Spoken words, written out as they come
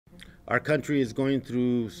Our country is going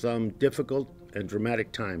through some difficult and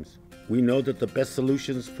dramatic times. We know that the best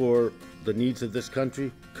solutions for the needs of this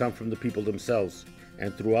country come from the people themselves.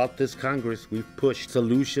 And throughout this Congress, we've pushed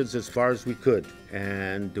solutions as far as we could.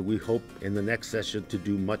 And we hope in the next session to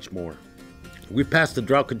do much more. We passed the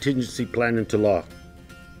Drought Contingency Plan into law,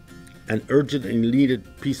 an urgent and needed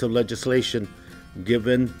piece of legislation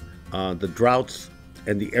given the droughts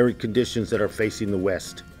and the arid conditions that are facing the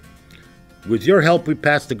West. With your help, we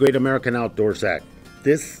passed the Great American Outdoors Act.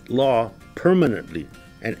 This law permanently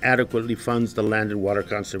and adequately funds the Land and Water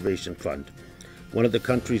Conservation Fund, one of the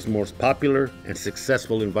country's most popular and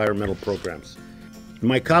successful environmental programs.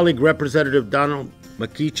 My colleague, Representative Donald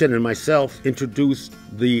McEachin, and myself introduced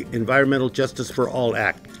the Environmental Justice for All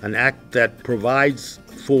Act, an act that provides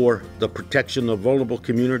for the protection of vulnerable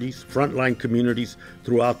communities, frontline communities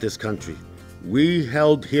throughout this country. We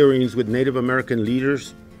held hearings with Native American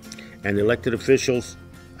leaders and elected officials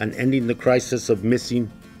on ending the crisis of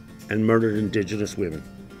missing and murdered Indigenous women,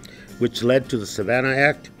 which led to the Savannah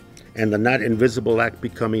Act and the Not Invisible Act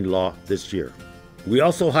becoming law this year. We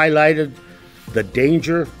also highlighted the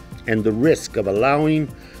danger and the risk of allowing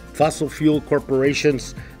fossil fuel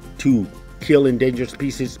corporations to kill endangered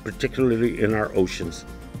species, particularly in our oceans,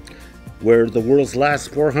 where the world's last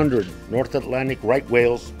 400 North Atlantic right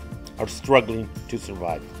whales are struggling to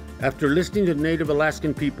survive. After listening to Native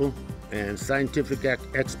Alaskan people and scientific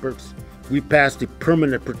experts, we passed a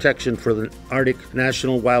permanent protection for the Arctic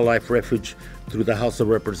National Wildlife Refuge through the House of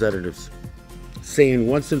Representatives, saying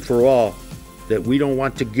once and for all that we don't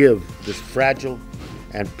want to give this fragile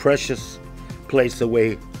and precious place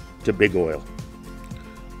away to big oil.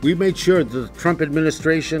 We made sure that the Trump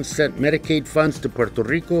administration sent Medicaid funds to Puerto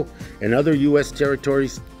Rico and other U.S.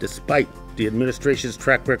 territories despite the administration's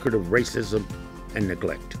track record of racism and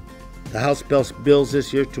neglect. The House passed bills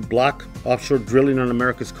this year to block offshore drilling on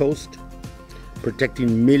America's coast,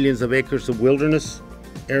 protecting millions of acres of wilderness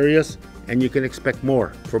areas, and you can expect more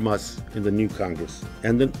from us in the new Congress.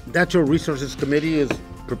 And the Natural Resources Committee is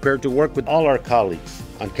prepared to work with all our colleagues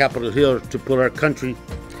on Capitol Hill to put our country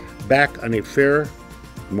back on a fair,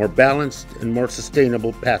 more balanced, and more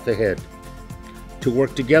sustainable path ahead, to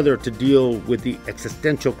work together to deal with the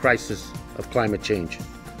existential crisis of climate change.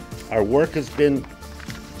 Our work has been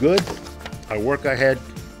good. Our work ahead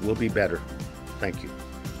will be better. Thank you.